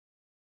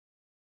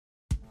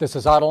This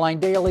is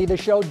Autoline Daily, the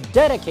show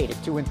dedicated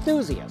to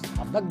enthusiasts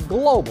of the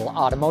global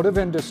automotive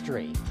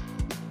industry.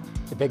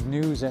 The big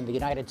news in the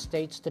United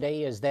States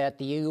today is that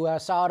the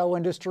U.S. auto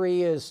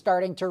industry is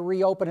starting to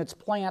reopen its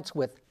plants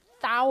with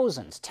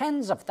thousands,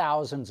 tens of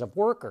thousands of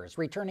workers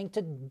returning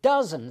to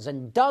dozens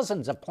and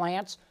dozens of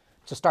plants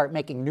to start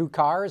making new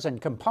cars and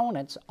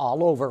components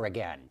all over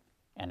again.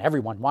 And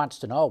everyone wants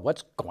to know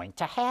what's going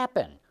to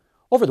happen.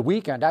 Over the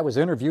weekend, I was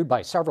interviewed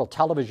by several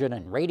television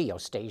and radio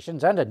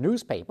stations and a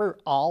newspaper,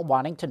 all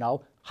wanting to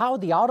know how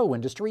the auto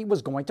industry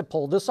was going to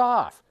pull this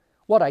off.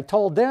 What I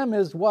told them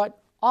is what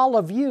all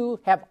of you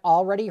have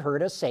already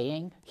heard us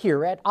saying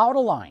here at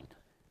Autoline.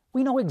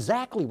 We know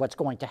exactly what's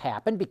going to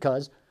happen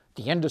because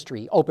the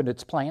industry opened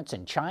its plants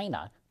in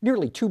China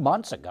nearly 2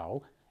 months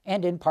ago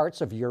and in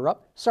parts of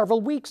Europe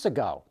several weeks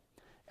ago.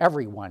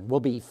 Everyone will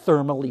be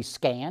thermally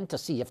scanned to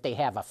see if they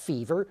have a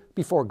fever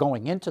before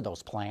going into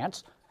those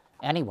plants.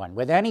 Anyone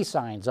with any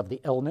signs of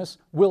the illness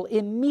will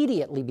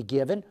immediately be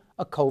given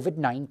a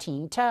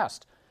COVID-19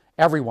 test.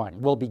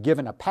 Everyone will be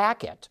given a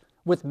packet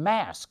with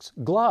masks,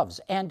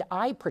 gloves, and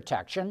eye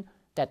protection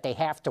that they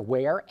have to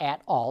wear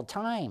at all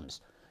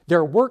times.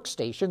 Their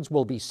workstations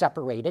will be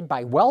separated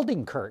by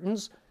welding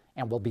curtains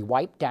and will be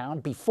wiped down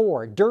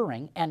before,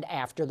 during, and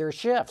after their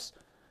shifts.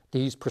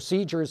 These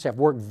procedures have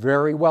worked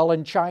very well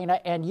in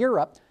China and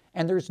Europe,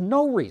 and there's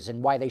no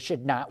reason why they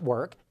should not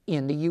work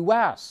in the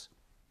U.S.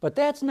 But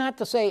that's not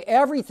to say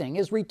everything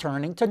is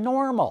returning to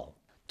normal.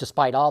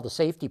 Despite all the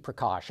safety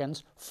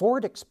precautions,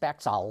 Ford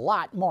expects a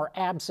lot more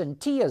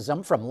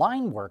absenteeism from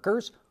line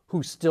workers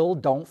who still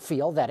don't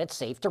feel that it's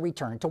safe to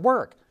return to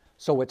work.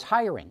 So it's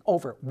hiring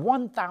over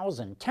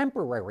 1,000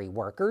 temporary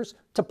workers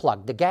to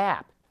plug the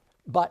gap.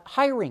 But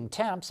hiring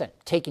temps and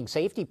taking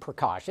safety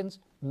precautions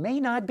may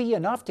not be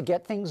enough to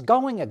get things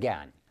going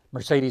again.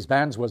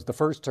 Mercedes-Benz was the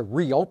first to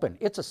reopen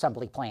its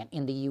assembly plant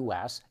in the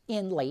U.S.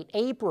 in late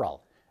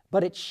April.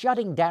 But it's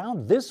shutting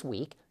down this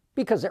week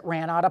because it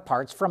ran out of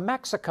parts from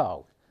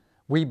Mexico.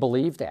 We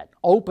believe that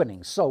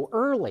opening so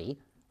early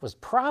was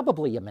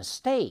probably a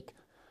mistake.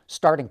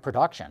 Starting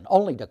production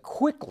only to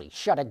quickly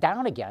shut it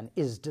down again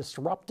is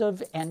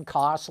disruptive and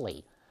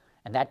costly.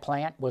 And that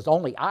plant was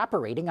only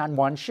operating on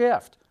one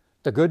shift.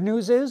 The good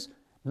news is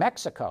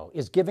Mexico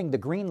is giving the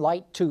green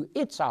light to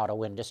its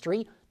auto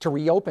industry to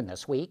reopen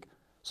this week,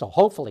 so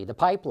hopefully the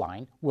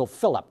pipeline will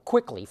fill up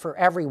quickly for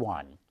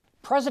everyone.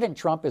 President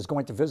Trump is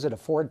going to visit a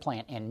Ford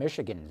plant in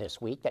Michigan this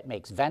week that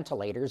makes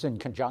ventilators in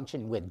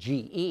conjunction with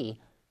GE,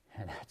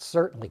 and that's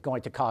certainly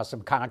going to cause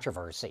some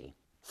controversy.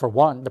 For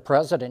one, the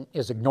president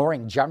is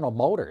ignoring General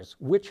Motors,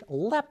 which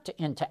leapt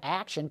into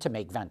action to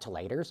make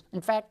ventilators.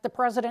 In fact, the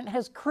president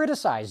has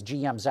criticized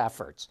GM's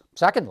efforts.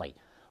 Secondly,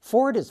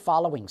 Ford is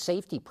following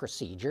safety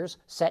procedures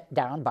set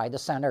down by the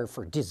Center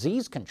for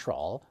Disease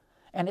Control,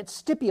 and it's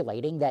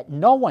stipulating that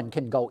no one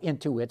can go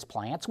into its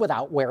plants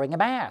without wearing a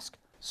mask.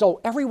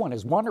 So everyone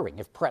is wondering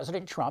if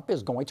President Trump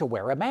is going to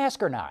wear a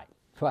mask or not.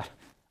 But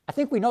I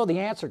think we know the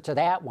answer to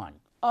that one.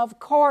 Of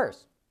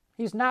course,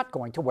 he's not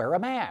going to wear a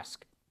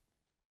mask.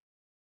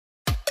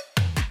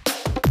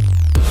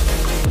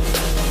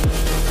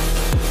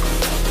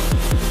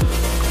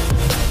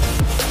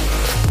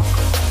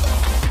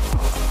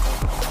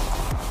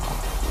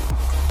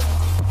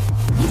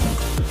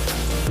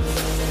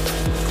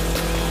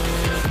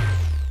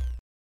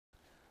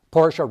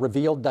 Porsche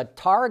revealed the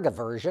Targa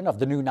version of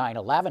the new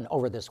 911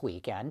 over this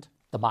weekend.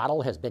 The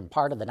model has been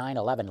part of the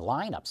 911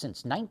 lineup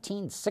since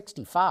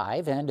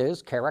 1965 and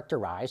is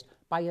characterized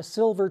by a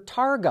silver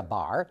Targa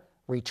bar,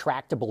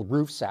 retractable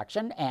roof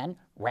section, and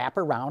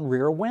wraparound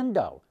rear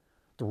window.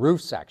 The roof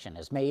section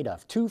is made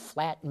of 2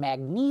 flat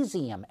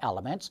magnesium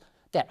elements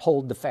that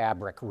hold the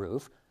fabric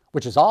roof,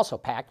 which is also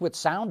packed with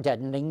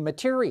sound-deadening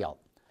material.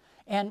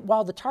 And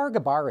while the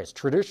Targa bar is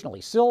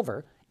traditionally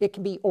silver, it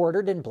can be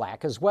ordered in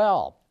black as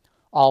well.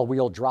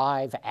 All-wheel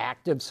drive,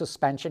 active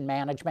suspension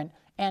management,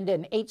 and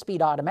an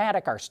 8-speed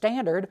automatic are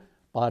standard,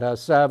 but a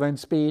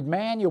 7-speed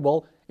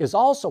manual is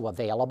also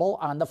available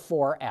on the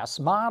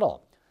 4S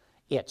model.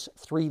 Its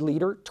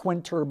 3-liter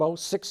twin-turbo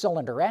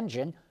 6-cylinder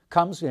engine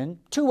comes in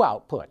 2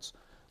 outputs,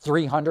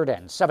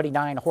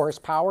 379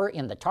 horsepower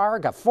in the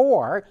Targa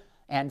 4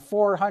 and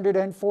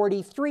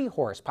 443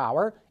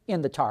 horsepower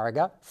in the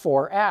Targa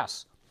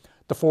 4S.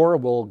 The 4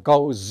 will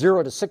go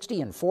 0 to 60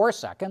 in 4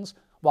 seconds,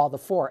 while the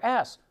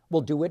 4S will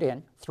do it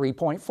in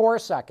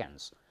 3.4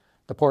 seconds.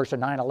 The Porsche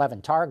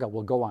 911 Targa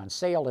will go on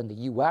sale in the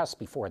U.S.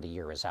 before the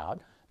year is out.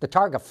 The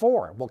Targa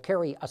 4 will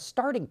carry a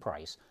starting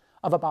price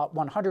of about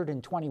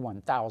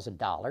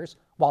 $121,000,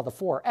 while the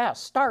 4S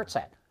starts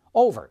at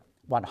over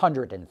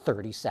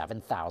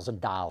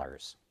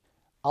 $137,000.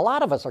 A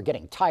lot of us are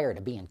getting tired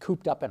of being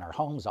cooped up in our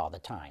homes all the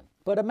time.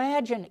 But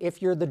imagine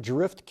if you're the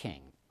drift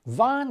king,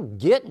 Vaughn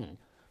Gittin,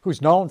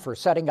 who's known for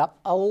setting up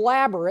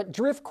elaborate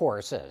drift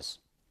courses.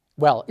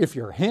 Well, if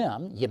you're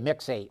him, you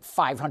mix a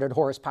 500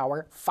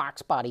 horsepower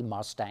Fox body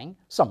Mustang,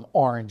 some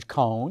orange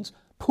cones,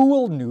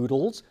 pool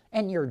noodles,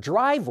 and your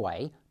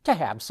driveway to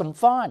have some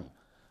fun.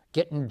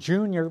 Gittin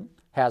Jr.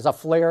 has a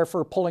flair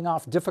for pulling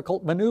off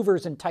difficult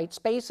maneuvers in tight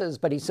spaces,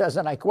 but he says,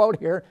 and I quote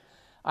here,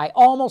 I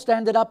almost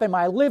ended up in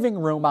my living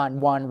room on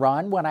one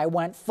run when I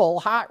went full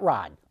hot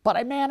rod, but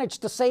I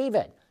managed to save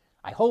it.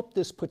 I hope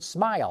this puts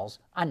smiles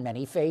on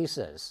many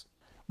faces.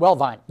 Well,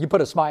 Vaughn, you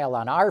put a smile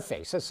on our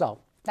faces, so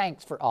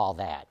thanks for all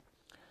that.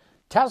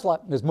 Tesla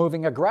is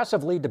moving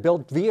aggressively to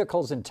build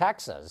vehicles in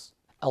Texas.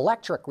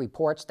 Electrek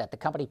reports that the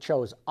company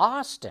chose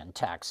Austin,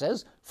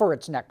 Texas, for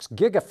its next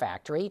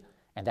gigafactory,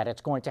 and that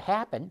it's going to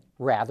happen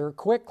rather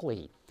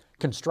quickly.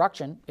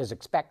 Construction is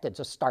expected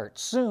to start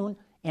soon,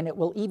 and it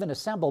will even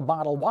assemble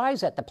Model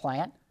Ys at the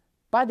plant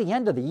by the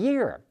end of the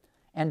year.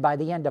 And by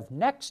the end of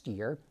next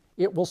year,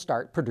 it will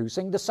start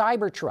producing the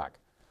Cybertruck.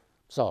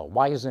 So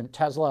why isn't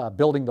Tesla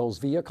building those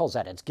vehicles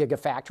at its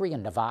gigafactory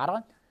in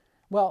Nevada?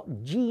 Well,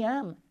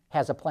 GM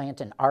has a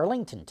plant in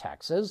Arlington,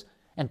 Texas,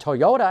 and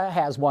Toyota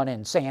has one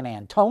in San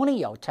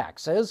Antonio,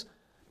 Texas.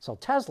 So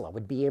Tesla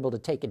would be able to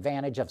take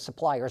advantage of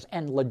suppliers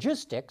and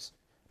logistics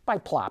by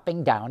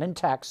plopping down in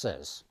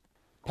Texas.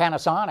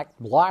 Panasonic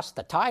lost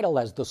the title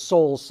as the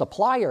sole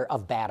supplier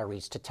of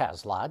batteries to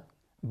Tesla,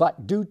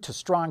 but due to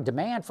strong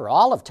demand for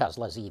all of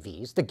Tesla's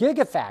EVs, the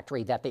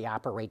gigafactory that they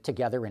operate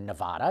together in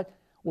Nevada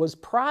was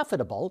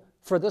profitable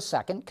for the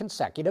second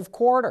consecutive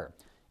quarter.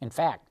 In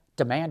fact,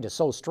 demand is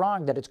so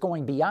strong that it's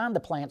going beyond the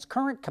plant's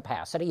current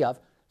capacity of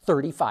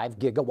 35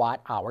 gigawatt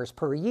hours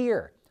per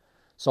year.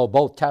 So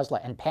both Tesla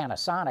and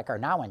Panasonic are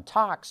now in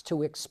talks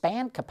to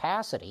expand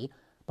capacity,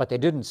 but they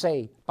didn't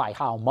say by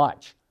how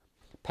much.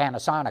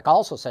 Panasonic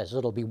also says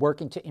it'll be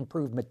working to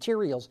improve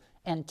materials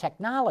and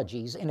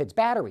technologies in its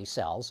battery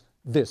cells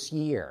this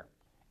year.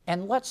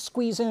 And let's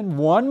squeeze in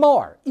one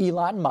more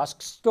Elon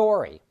Musk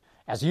story.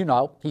 As you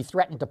know, he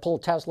threatened to pull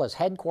Tesla's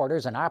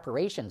headquarters and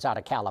operations out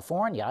of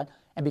California,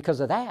 and because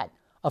of that,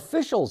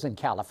 officials in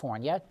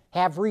California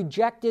have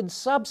rejected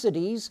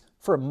subsidies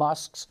for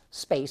Musk's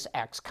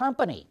SpaceX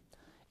company.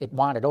 It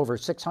wanted over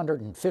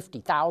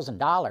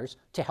 $650,000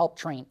 to help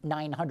train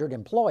 900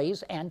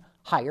 employees and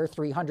hire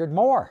 300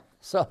 more.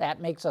 So that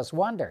makes us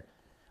wonder,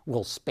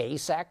 will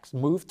SpaceX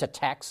move to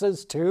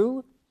Texas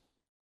too?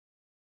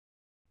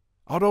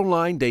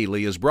 AutoLine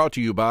Daily is brought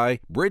to you by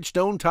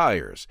Bridgestone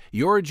Tires.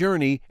 Your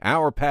journey,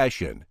 our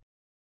passion.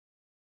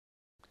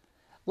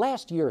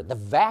 Last year, the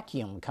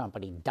vacuum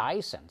company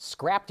Dyson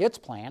scrapped its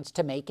plans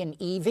to make an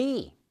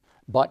EV.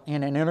 But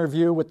in an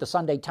interview with the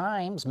Sunday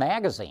Times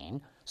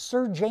magazine,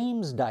 Sir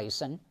James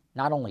Dyson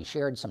not only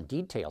shared some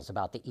details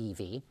about the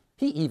EV,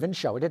 he even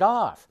showed it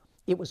off.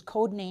 It was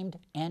codenamed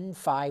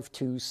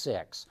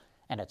N526,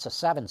 and it's a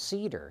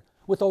 7-seater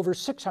with over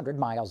 600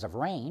 miles of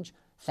range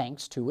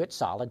thanks to its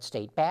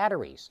solid-state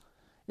batteries.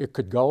 It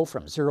could go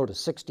from 0 to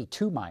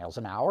 62 miles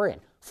an hour in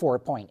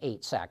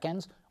 4.8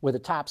 seconds with a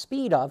top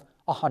speed of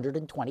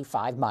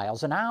 125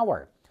 miles an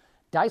hour.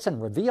 Dyson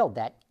revealed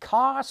that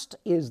cost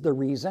is the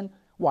reason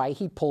why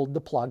he pulled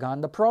the plug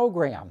on the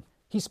program.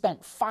 He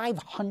spent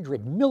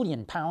 500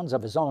 million pounds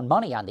of his own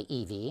money on the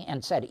EV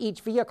and said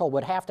each vehicle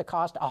would have to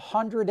cost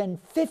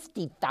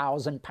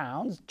 150,000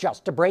 pounds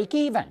just to break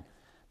even.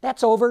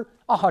 That's over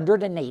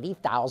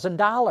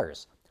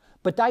 $180,000.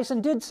 But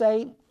Dyson did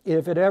say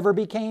if it ever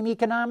became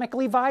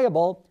economically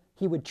viable,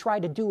 he would try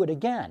to do it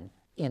again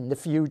in the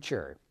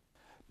future.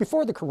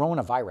 Before the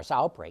coronavirus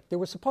outbreak, there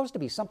was supposed to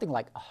be something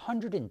like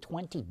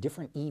 120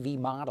 different EV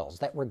models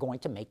that were going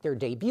to make their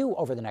debut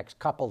over the next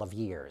couple of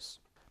years.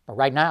 But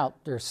right now,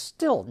 there's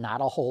still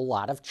not a whole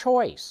lot of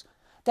choice.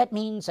 That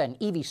means an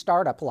EV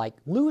startup like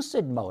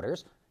Lucid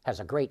Motors has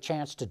a great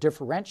chance to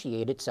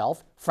differentiate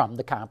itself from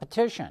the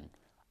competition.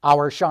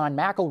 Our Sean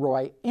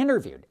McElroy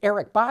interviewed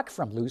Eric Bach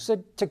from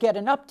Lucid to get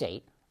an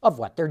update of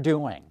what they're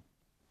doing.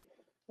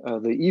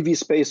 The EV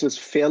space is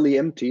fairly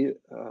empty.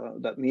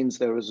 That means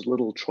there is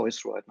little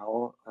choice right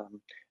now,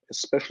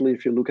 especially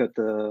if you look at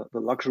the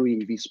luxury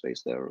EV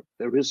space.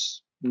 There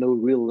is no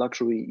real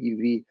luxury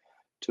EV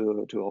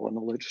to our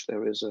knowledge.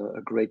 There is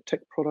a great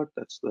tech product,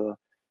 that's the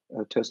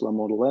Tesla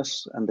Model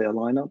S and their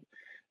lineup,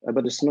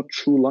 but it's not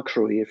true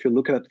luxury. If you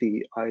look at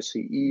the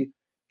ICE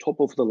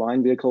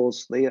top-of-the-line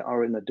vehicles, they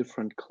are in a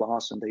different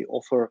class and they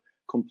offer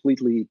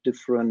completely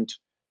different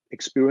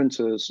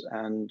experiences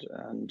and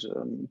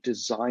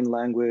design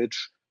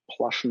language,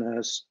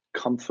 plushness,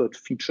 comfort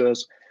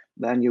features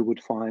than you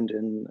would find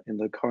in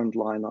the current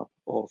lineup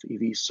of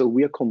EVs. So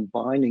we are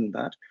combining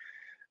that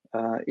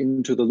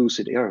into the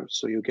Lucid Air.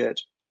 So you get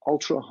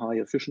ultra high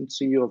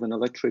efficiency of an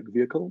electric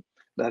vehicle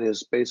that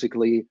is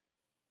basically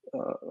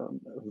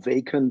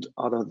vacant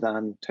other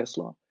than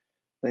Tesla.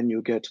 Then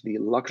you get the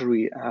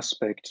luxury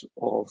aspect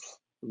of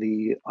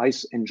the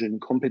ICE engine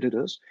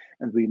competitors,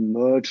 and we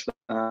merge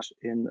that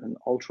in an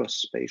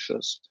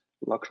ultra-spacious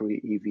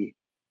luxury EV.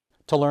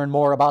 To learn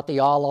more about the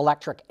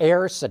all-electric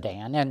Air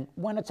sedan and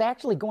when it's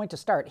actually going to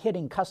start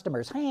hitting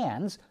customers'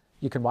 hands,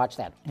 you can watch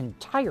that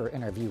entire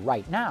interview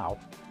right now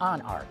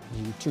on our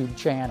YouTube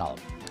channel.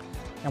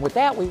 And with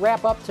that, we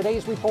wrap up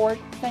today's report.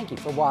 Thank you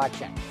for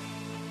watching.